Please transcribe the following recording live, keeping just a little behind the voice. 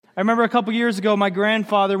I remember a couple years ago, my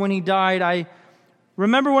grandfather, when he died, I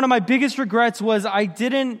remember one of my biggest regrets was I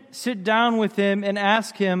didn't sit down with him and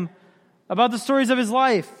ask him about the stories of his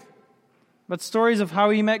life, about stories of how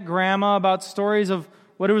he met Grandma, about stories of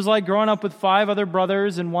what it was like growing up with 5 other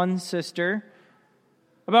brothers and 1 sister,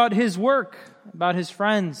 about his work, about his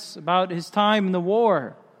friends, about his time in the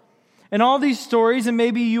war. And all these stories, and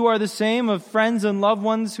maybe you are the same, of friends and loved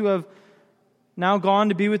ones who have now gone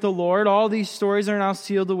to be with the Lord, all these stories are now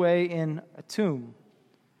sealed away in a tomb.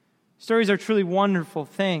 Stories are truly wonderful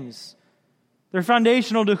things. They're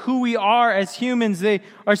foundational to who we are as humans. They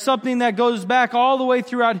are something that goes back all the way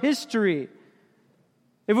throughout history.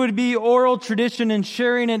 It would be oral tradition and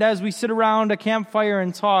sharing it as we sit around a campfire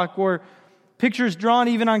and talk, or pictures drawn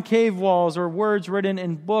even on cave walls, or words written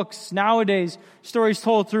in books. Nowadays, stories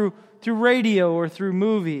told through radio or through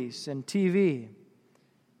movies and TV.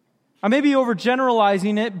 I may be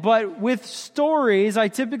overgeneralizing it, but with stories, I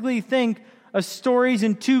typically think of stories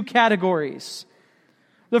in 2 categories.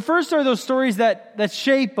 The first are those stories that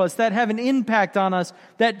shape us, that have an impact on us,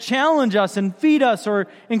 that challenge us and feed us or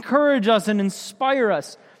encourage us and inspire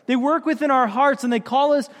us. They work within our hearts and they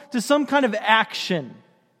call us to some kind of action,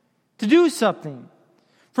 to do something.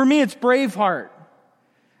 For me, it's Braveheart.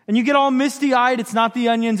 And you get all misty-eyed, it's not the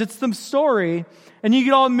onions, it's the story. And you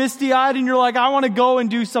get all misty-eyed and you're like, I want to go and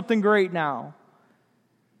do something great now.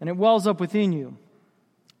 And it wells up within you.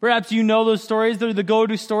 Perhaps you know those stories. They're the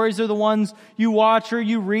go-to stories. They're the ones you watch or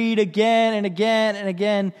you read again and again and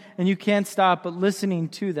again, and you can't stop but listening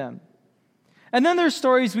to them. And then there's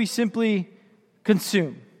stories we simply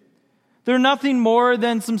consume. They're nothing more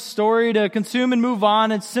than some story to consume and move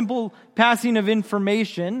on. It's simple passing of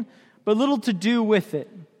information, but little to do with it.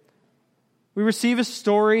 We receive a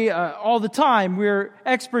story all the time. We're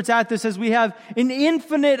experts at this as we have an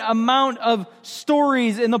infinite amount of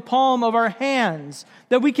stories in the palm of our hands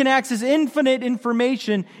that we can access infinite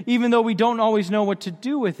information even though we don't always know what to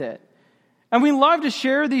do with it. And we love to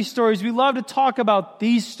share these stories. We love to talk about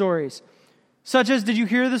these stories. Such as, did you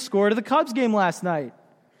hear the score to the Cubs game last night?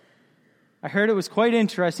 I heard it was quite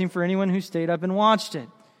interesting for anyone who stayed up and watched it.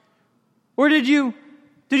 Or did you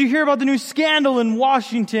hear about the new scandal in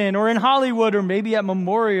Washington or in Hollywood or maybe at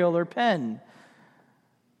Memorial or Penn?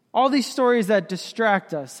 All these stories that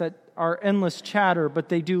distract us, that are endless chatter, but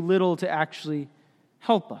they do little to actually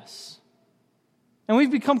help us. And we've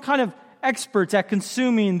become kind of experts at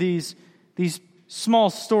consuming these small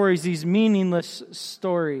stories, these meaningless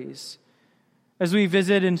stories, as we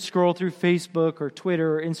visit and scroll through Facebook or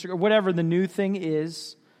Twitter or Instagram, whatever the new thing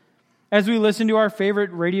is. As we listen to our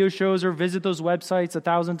favorite radio shows or visit those websites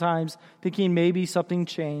 1,000 times, thinking maybe something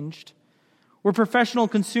changed. We're professional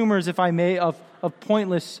consumers, if I may, of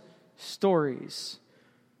pointless stories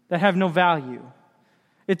that have no value.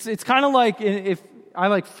 It's kind of like, if I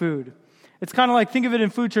like food, it's kind of like, think of it in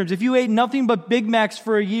food terms. If you ate nothing but Big Macs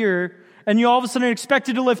for a year and you all of a sudden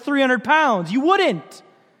expected to lift 300 pounds, you wouldn't.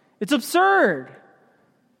 It's absurd.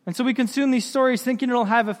 And so we consume these stories thinking it'll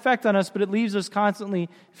have effect on us, but it leaves us constantly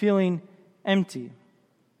feeling empty.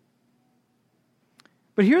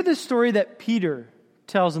 But hear this story that Peter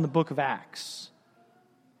tells in the book of Acts.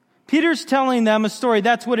 Peter's telling them a story.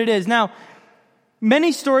 That's what it is. Now,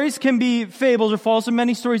 many stories can be fables or false, and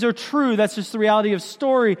many stories are true. That's just the reality of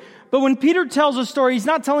story. But when Peter tells a story, he's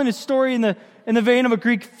not telling a story in the vein of a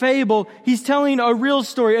Greek fable. He's telling a real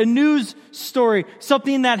story, a news story,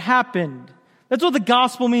 something that happened. That's what the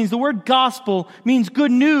gospel means. The word gospel means good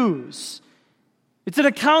news. It's an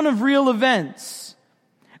account of real events.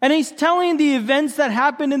 And he's telling the events that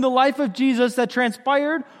happened in the life of Jesus that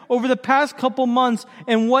transpired over the past couple months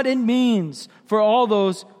and what it means for all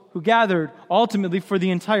those who gathered, ultimately for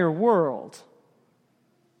the entire world.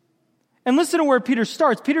 And listen to where Peter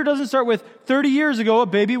starts. Peter doesn't start with 30 years ago, a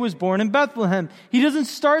baby was born in Bethlehem. He doesn't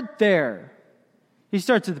start there. He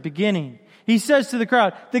starts at the beginning. He says to the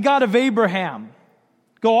crowd, the God of Abraham.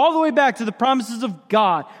 Go all the way back to the promises of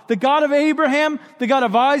God. The God of Abraham, the God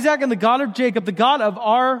of Isaac, and the God of Jacob, the God of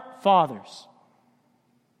our fathers,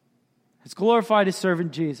 has glorified his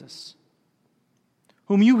servant Jesus,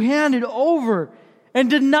 whom you handed over and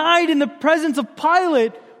denied in the presence of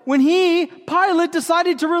Pilate when Pilate,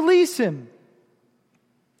 decided to release him.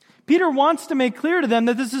 Peter wants to make clear to them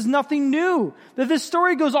that this is nothing new, that this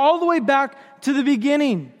story goes all the way back to the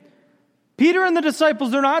beginning. Peter and the disciples,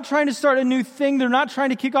 they're not trying to start a new thing. They're not trying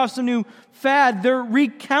to kick off some new fad. They're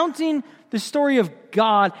recounting the story of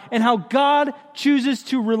God and how God chooses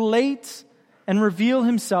to relate and reveal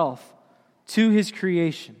himself to his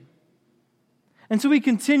creation. And so he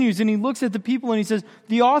continues and he looks at the people and he says,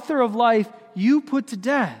 the author of life you put to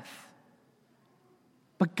death,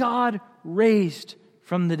 but God raised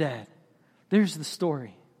from the dead. There's the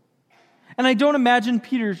story. And I don't imagine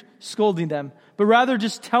Peter scolding them, but rather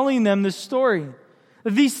just telling them this story.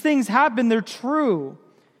 That these things happen, they're true.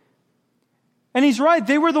 And he's right.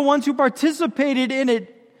 They were the ones who participated in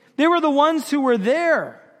it. They were the ones who were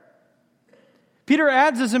there. Peter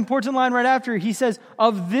adds this important line right after. He says,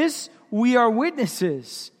 of this we are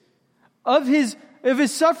witnesses. Of his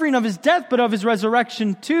suffering, of his death, but of his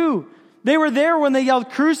resurrection too. They were there when they yelled,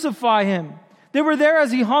 crucify him. They were there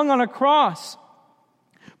as he hung on a cross.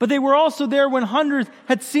 But they were also there when hundreds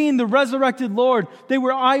had seen the resurrected Lord. They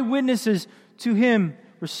were eyewitnesses to him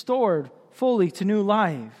restored fully to new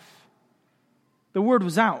life. The word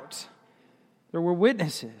was out. There were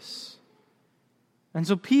witnesses. And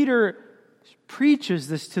so Peter preaches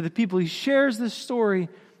this to the people. He shares this story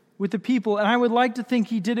with the people. And I would like to think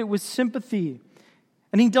he did it with sympathy.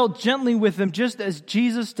 And he dealt gently with them, just as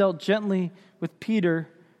Jesus dealt gently with Peter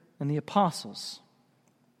and the apostles.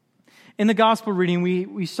 In the gospel reading,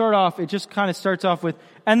 we start off, it just kind of starts off with,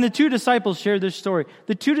 and the two disciples shared this story.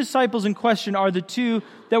 The two disciples in question are the two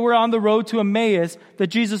that were on the road to Emmaus that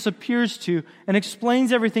Jesus appears to and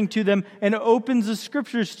explains everything to them and opens the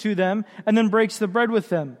scriptures to them and then breaks the bread with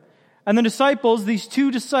them. And the disciples, these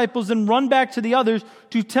two disciples, then run back to the others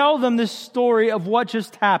to tell them this story of what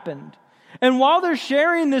just happened. And while they're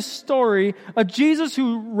sharing this story of Jesus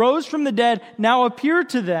who rose from the dead now appeared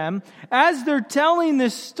to them, as they're telling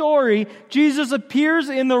this story, Jesus appears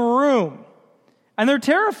in the room. And they're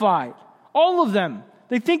terrified. All of them.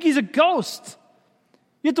 They think he's a ghost.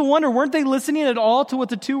 You have to wonder, weren't they listening at all to what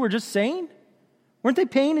the two were just saying? Weren't they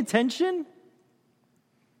paying attention?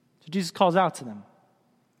 So Jesus calls out to them.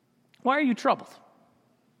 Why are you troubled?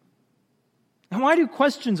 And why do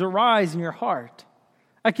questions arise in your heart?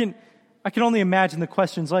 I can only imagine the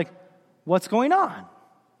questions like, what's going on?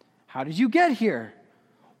 How did you get here?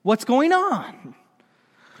 What's going on?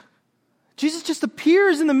 Jesus just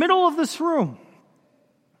appears in the middle of this room.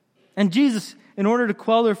 And Jesus, in order to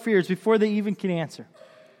quell their fears before they even can answer,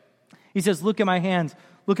 he says, look at my hands,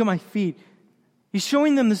 look at my feet. He's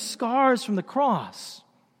showing them the scars from the cross.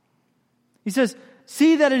 He says,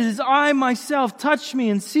 see that it is I myself, touch me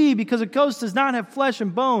and see, because a ghost does not have flesh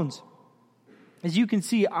and bones. As you can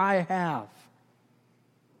see, I have.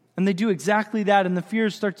 And they do exactly that, and the fear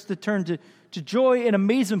starts to turn to joy and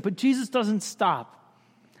amazement, but Jesus doesn't stop.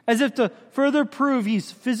 As if to further prove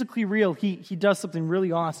he's physically real, he does something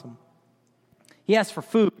really awesome. He asks for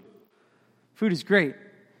food. Food is great.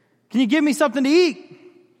 Can you give me something to eat?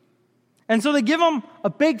 And so they give him a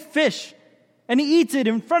big fish, and he eats it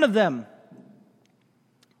in front of them.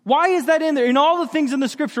 Why is that in there? In all the things in the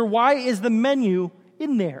scripture, why is the menu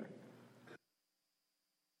in there?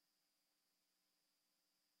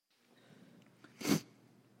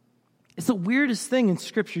 It's the weirdest thing in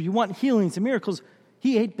Scripture. You want healings and miracles.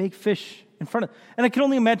 He ate baked fish in front of them. And I can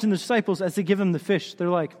only imagine the disciples as they give him the fish. They're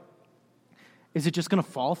like, is it just going to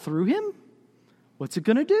fall through him? What's it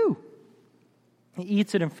going to do? He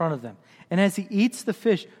eats it in front of them. And as he eats the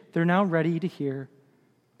fish, they're now ready to hear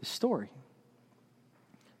the story.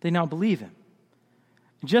 They now believe him.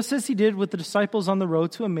 Just as he did with the disciples on the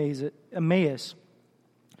road to Emmaus.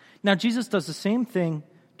 Now Jesus does the same thing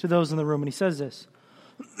to those in the room. And he says this.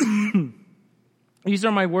 These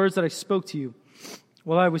are my words that I spoke to you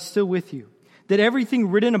while I was still with you, that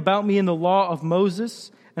everything written about me in the law of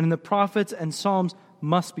Moses and in the prophets and Psalms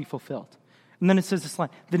must be fulfilled. And then it says this line,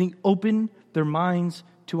 then he opened their minds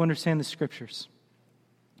to understand the scriptures.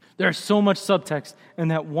 There's so much subtext in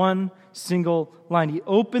that one single line. He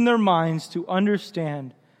opened their minds to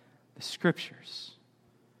understand the scriptures.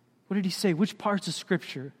 What did he say? Which parts of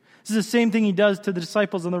scripture? This is the same thing he does to the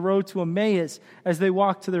disciples on the road to Emmaus as they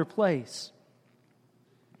walk to their place.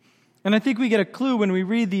 And I think we get a clue when we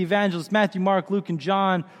read the evangelists, Matthew, Mark, Luke, and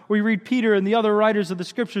John, or we read Peter and the other writers of the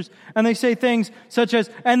scriptures, and they say things such as,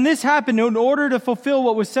 and this happened in order to fulfill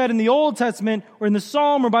what was said in the Old Testament or in the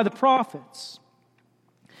Psalm or by the prophets.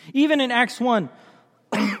 Even in Acts 1,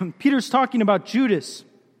 Peter's talking about Judas.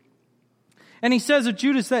 And he says of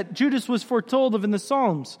Judas that Judas was foretold of in the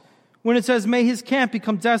Psalms, when it says, may his camp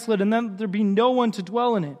become desolate and then there be no one to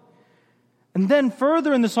dwell in it. And then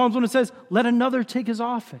further in the Psalms when it says, let another take his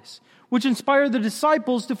office, which inspired the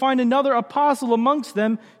disciples to find another apostle amongst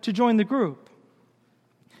them to join the group.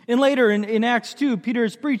 And later in Acts 2, Peter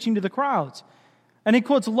is preaching to the crowds. And he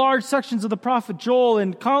quotes large sections of the prophet Joel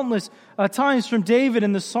and countless times from David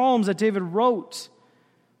and the Psalms that David wrote.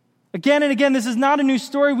 Again and again, this is not a new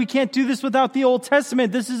story. We can't do this without the Old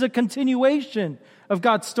Testament. This is a continuation of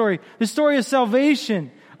God's story. The story of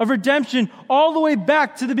salvation, of redemption, all the way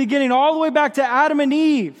back to the beginning, all the way back to Adam and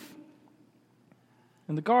Eve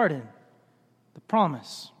in the garden. The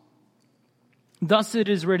promise. Thus it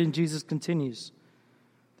is written, Jesus continues,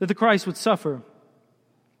 that the Christ would suffer,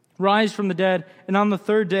 rise from the dead, and on the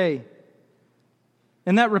third day,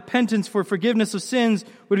 and that repentance for forgiveness of sins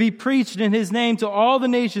would be preached in his name to all the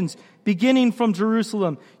nations, beginning from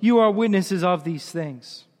Jerusalem. You are witnesses of these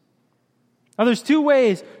things. Now there's two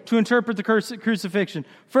ways to interpret the crucifixion.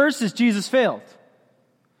 First is Jesus failed.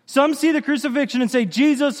 Some see the crucifixion and say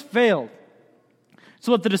Jesus failed. It's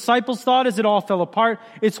what the disciples thought as it all fell apart.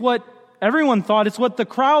 It's what everyone thought. It's what the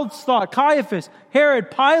crowds thought. Caiaphas, Herod,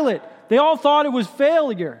 Pilate, they all thought it was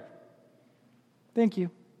failure. Thank you.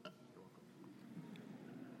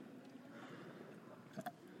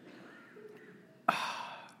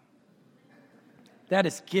 That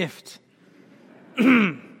is gift.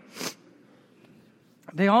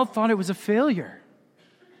 They all thought it was a failure.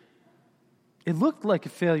 It looked like a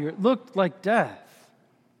failure. It looked like death.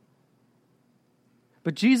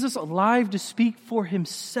 But Jesus, alive to speak for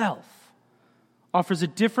himself, offers a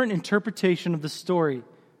different interpretation of the story.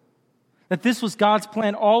 That this was God's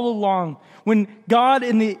plan all along. When God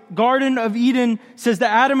in the Garden of Eden says to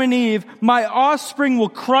Adam and Eve, my offspring will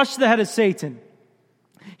crush the head of Satan.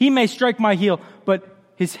 He may strike my heel, but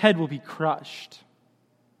his head will be crushed.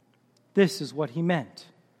 This is what he meant.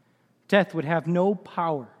 Death would have no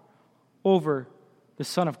power over the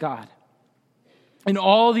Son of God. And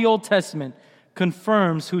all the Old Testament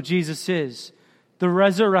confirms who Jesus is, the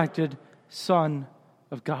resurrected Son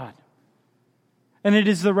of God. And it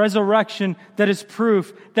is the resurrection that is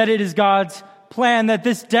proof that it is God's plan, that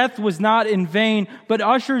this death was not in vain, but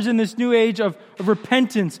ushers in this new age of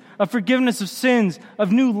repentance, of forgiveness of sins,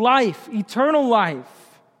 of new life, eternal life.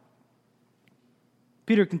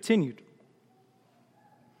 Peter continued,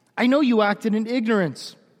 I know you acted in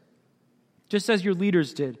ignorance, just as your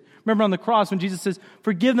leaders did. Remember on the cross when Jesus says,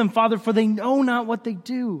 forgive them, Father, for they know not what they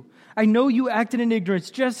do. I know you acted in ignorance,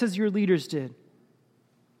 just as your leaders did.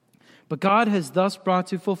 But God has thus brought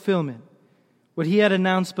to fulfillment what he had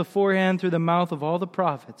announced beforehand through the mouth of all the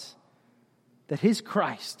prophets, that his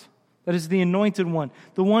Christ, that is the anointed one,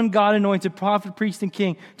 the one God anointed, prophet, priest, and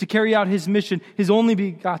king, to carry out his mission, his only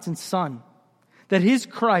begotten Son, that his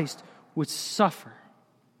Christ would suffer.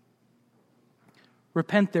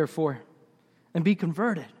 Repent, therefore, and be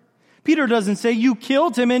converted. Peter doesn't say you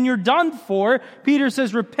killed him and you're done for. Peter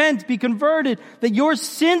says repent, be converted, that your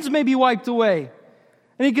sins may be wiped away.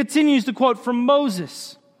 And he continues to quote from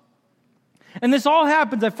Moses. And this all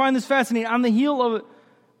happens, I find this fascinating, on the heel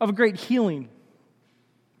of a great healing.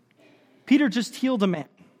 Peter just healed a man.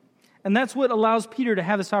 And that's what allows Peter to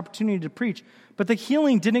have this opportunity to preach. But the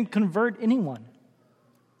healing didn't convert anyone.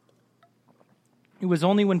 It was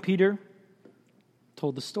only when Peter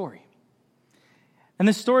told the story. And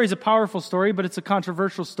this story is a powerful story, but it's a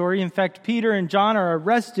controversial story. In fact, Peter and John are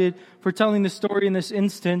arrested for telling the story in this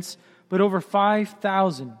instance, but over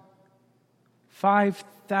 5,000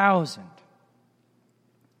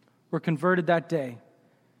 were converted that day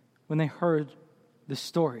when they heard the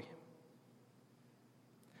story.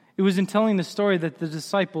 It was in telling the story that the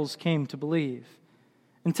disciples came to believe.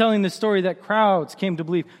 In telling the story that crowds came to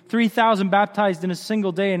believe. 3,000 baptized in a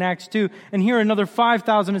single day in Acts 2, and here another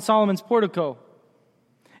 5,000 in Solomon's portico.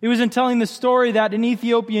 It was in telling the story that an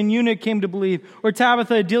Ethiopian eunuch came to believe, or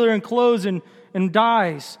Tabitha, a dealer in clothes and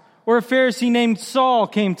dyes, or a Pharisee named Saul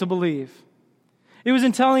came to believe. It was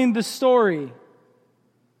in telling the story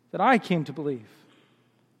that I came to believe.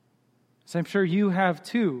 As I'm sure you have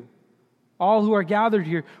too. All who are gathered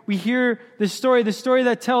here, we hear this story, the story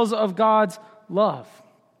that tells of God's love.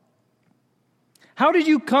 How did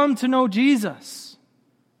you come to know Jesus?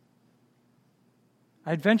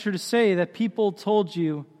 I'd venture to say that people told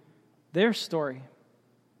you their story.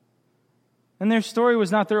 And their story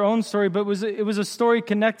was not their own story, but it was a story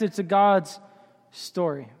connected to God's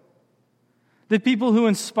story. The people who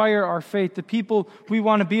inspire our faith, the people we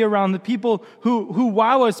want to be around, the people who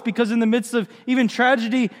wow us because in the midst of even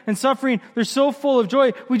tragedy and suffering, they're so full of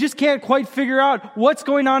joy, we just can't quite figure out what's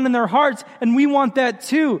going on in their hearts, and we want that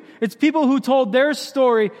too. It's people who told their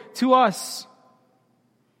story to us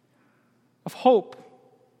of hope,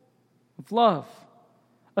 of love,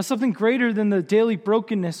 of something greater than the daily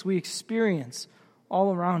brokenness we experience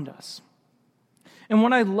all around us. And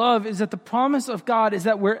what I love is that the promise of God is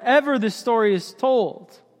that wherever this story is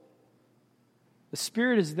told, the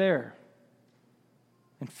Spirit is there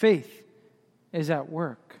and faith is at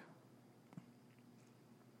work.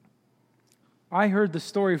 I heard the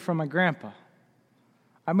story from my grandpa.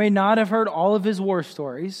 I may not have heard all of his war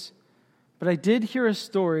stories, but I did hear a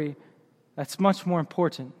story that's much more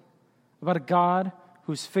important about a God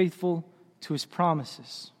who is faithful to his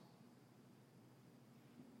promises.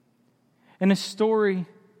 and a story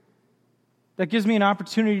that gives me an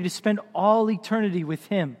opportunity to spend all eternity with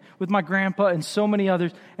him, with my grandpa and so many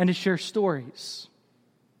others, and to share stories.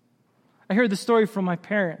 I heard the story from my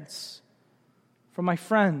parents, from my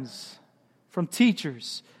friends, from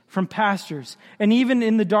teachers, from pastors, and even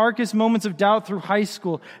in the darkest moments of doubt through high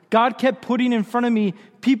school, God kept putting in front of me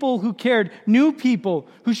people who cared, new people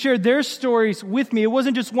who shared their stories with me. It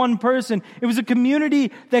wasn't just one person. It was a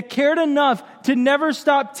community that cared enough to never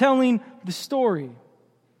stop telling the story,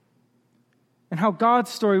 and how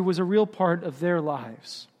God's story was a real part of their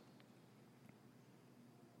lives.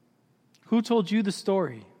 Who told you the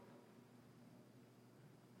story?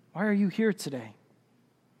 Why are you here today?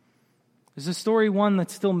 Is the story one that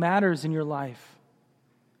still matters in your life?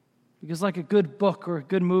 Because like a good book or a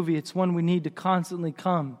good movie, it's one we need to constantly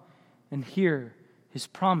come and hear his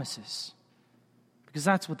promises. Because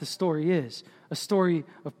that's what the story is. A story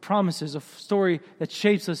of promises, a story that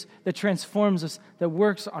shapes us, that transforms us, that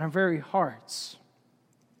works on our very hearts.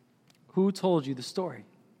 Who told you the story?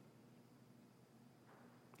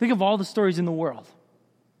 Think of all the stories in the world.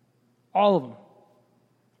 All of them.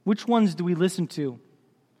 Which ones do we listen to?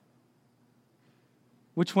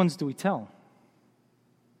 Which ones do we tell?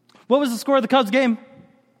 What was the score of the Cubs game?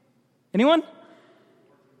 Anyone?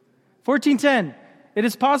 14-10. It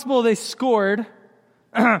is possible they scored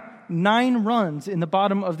 9 runs in the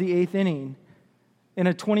bottom of the 8th inning in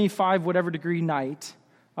a 25 whatever degree night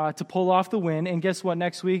to pull off the win. And guess what?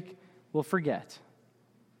 Next week, we'll forget.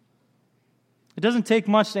 It doesn't take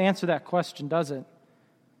much to answer that question, does it?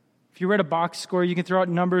 If you read a box score, you can throw out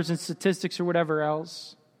numbers and statistics or whatever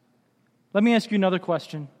else. Let me ask you another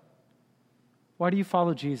question. Why do you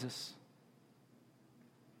follow Jesus?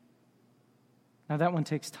 Now that one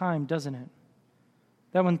takes time, doesn't it?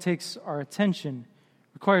 That one takes our attention,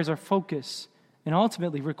 requires our focus, and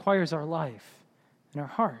ultimately requires our life and our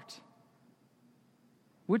heart.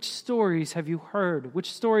 Which stories have you heard?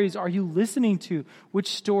 Which stories are you listening to? Which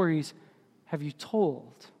stories have you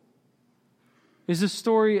told? Is the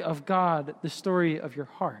story of God the story of your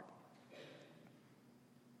heart?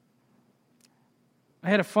 I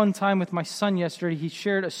had a fun time with my son yesterday. He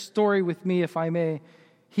shared a story with me, if I may.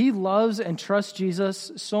 He loves and trusts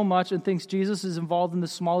Jesus so much and thinks Jesus is involved in the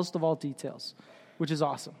smallest of all details, which is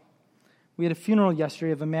awesome. We had a funeral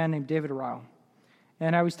yesterday of a man named David Arau.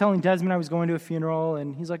 And I was telling Desmond I was going to a funeral,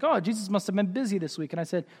 and he's like, oh, Jesus must have been busy this week. And I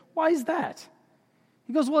said, why is that?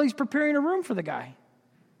 He goes, well, he's preparing a room for the guy.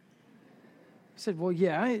 I said, well,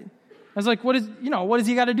 yeah. I was like, what does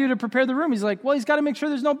he got to do to prepare the room? He's like, well, he's got to make sure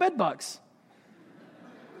there's no bed bugs.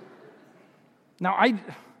 Now,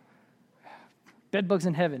 bed bugs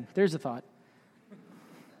in heaven. There's a thought.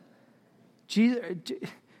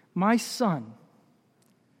 My son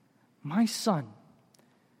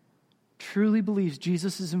truly believes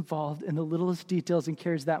Jesus is involved in the littlest details and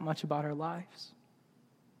cares that much about our lives.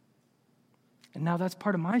 And now that's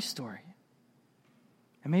part of my story.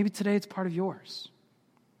 And maybe today it's part of yours.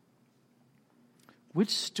 Which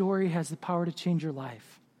story has the power to change your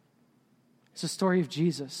life? It's the story of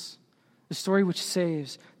Jesus. The story which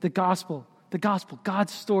saves, the gospel,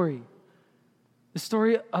 God's story. The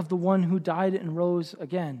story of the one who died and rose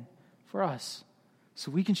again for us so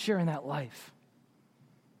we can share in that life.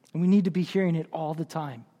 And we need to be hearing it all the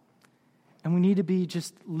time. And we need to be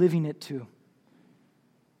just living it too.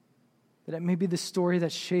 That it may be the story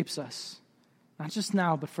that shapes us, not just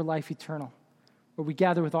now, but for life eternal, where we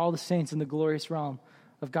gather with all the saints in the glorious realm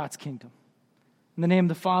of God's kingdom. In the name of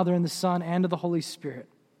the Father, and the Son, and of the Holy Spirit.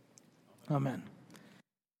 Amen.